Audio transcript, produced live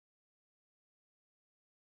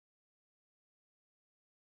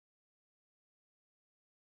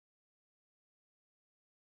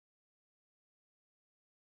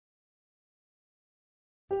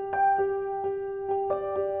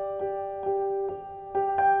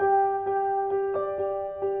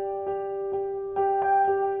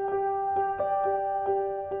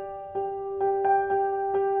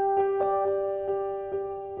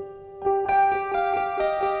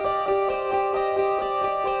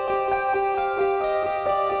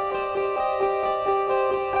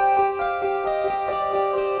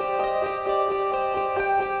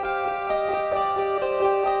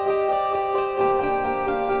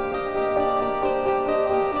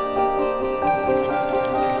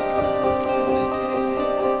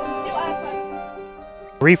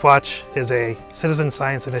Reef Watch is a citizen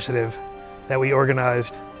science initiative that we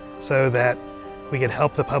organized so that we could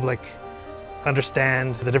help the public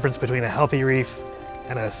understand the difference between a healthy reef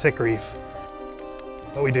and a sick reef.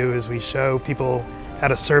 What we do is we show people how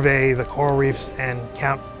to survey the coral reefs and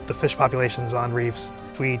count the fish populations on reefs.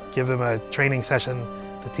 We give them a training session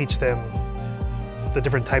to teach them the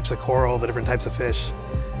different types of coral, the different types of fish.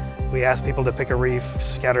 We ask people to pick a reef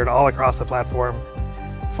scattered all across the platform,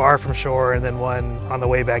 far from shore, and then one on the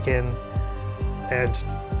way back in, and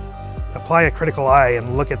apply a critical eye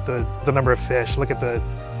and look at the number of fish, look at the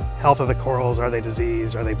health of the corals. Are they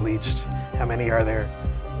diseased? Are they bleached? How many are there?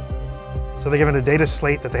 So they're given a data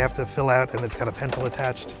slate that they have to fill out, and it's got a pencil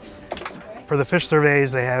attached. For the fish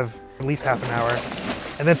surveys, they have at least half an hour.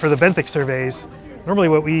 And then for the benthic surveys, normally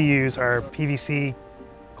what we use are PVC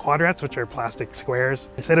quadrats, which are plastic squares.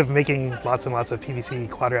 Instead of making lots and lots of PVC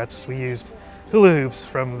quadrats, we used hula hoops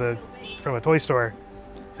from a toy store,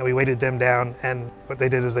 and we weighted them down, and what they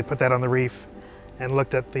did is they put that on the reef and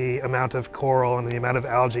looked at the amount of coral and the amount of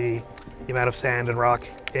algae, the amount of sand and rock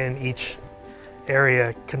in each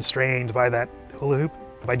area constrained by that hula hoop.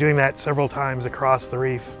 By doing that several times across the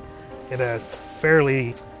reef in a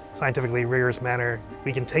fairly scientifically rigorous manner,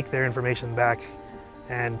 we can take their information back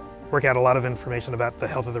and work out a lot of information about the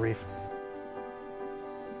health of the reef.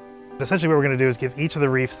 Essentially what we're going to do is give each of the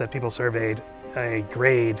reefs that people surveyed a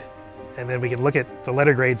grade, and then we can look at the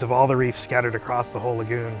letter grades of all the reefs scattered across the whole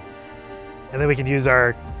lagoon. And then we can use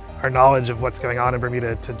our knowledge of what's going on in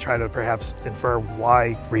Bermuda to try to perhaps infer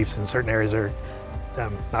why reefs in certain areas are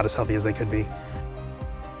not as healthy as they could be.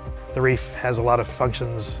 The reef has a lot of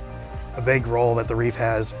functions, a big role that the reef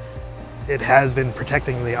has. It has been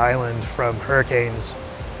protecting the island from hurricanes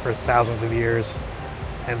for thousands of years,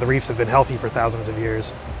 and the reefs have been healthy for thousands of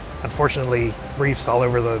years. Unfortunately, reefs all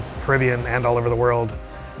over the Caribbean and all over the world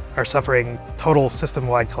are suffering total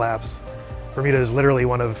system-wide collapse. Bermuda is literally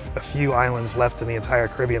one of a few islands left in the entire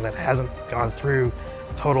Caribbean that hasn't gone through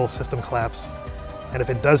total system collapse. And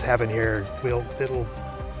if it does happen here, it'll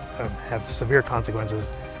have severe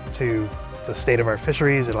consequences to the state of our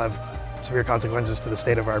fisheries. It'll have severe consequences to the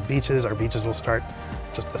state of our beaches. Our beaches will start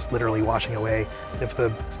just literally washing away. If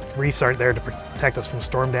the reefs aren't there to protect us from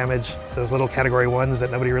storm damage, those little Category 1s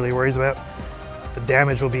that nobody really worries about, the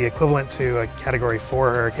damage will be equivalent to a Category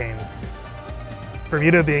 4 hurricane.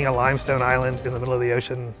 Bermuda being a limestone island in the middle of the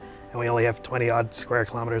ocean, and we only have 20-odd square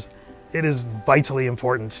kilometers, it is vitally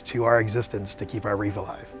important to our existence to keep our reef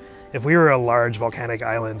alive. If we were a large volcanic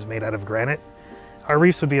island made out of granite, our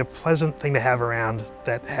reefs would be a pleasant thing to have around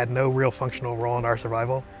that had no real functional role in our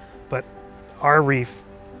survival, but our reef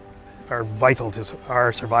are vital to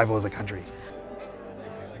our survival as a country.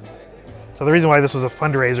 So the reason why this was a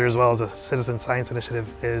fundraiser as well as a citizen science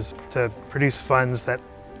initiative is to produce funds that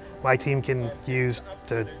my team can use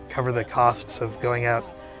to cover the costs of going out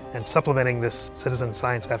and supplementing this citizen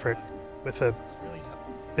science effort with a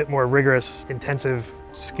bit more rigorous, intensive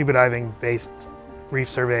scuba diving based reef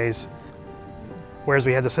surveys. Whereas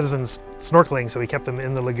we had the citizens snorkeling, so we kept them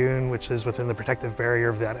in the lagoon, which is within the protective barrier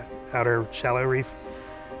of that outer shallow reef.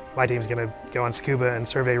 My team's going to go on scuba and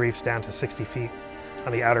survey reefs down to 60 feet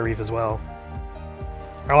on the outer reef as well.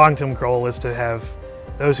 Our long-term goal is to have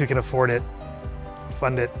those who can afford it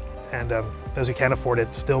fund it, and those who can't afford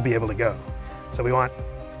it still be able to go. So we want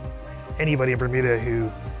anybody in Bermuda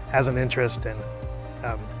who has an interest and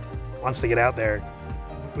wants to get out there.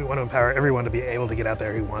 We want to empower everyone to be able to get out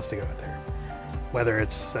there who wants to go out there. Whether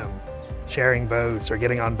it's sharing boats or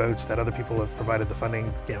getting on boats that other people have provided the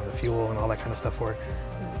funding, the fuel and all that kind of stuff for,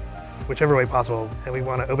 whichever way possible. And we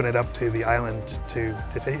want to open it up to the island to,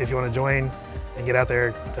 if you want to join and get out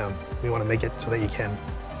there, we want to make it so that you can.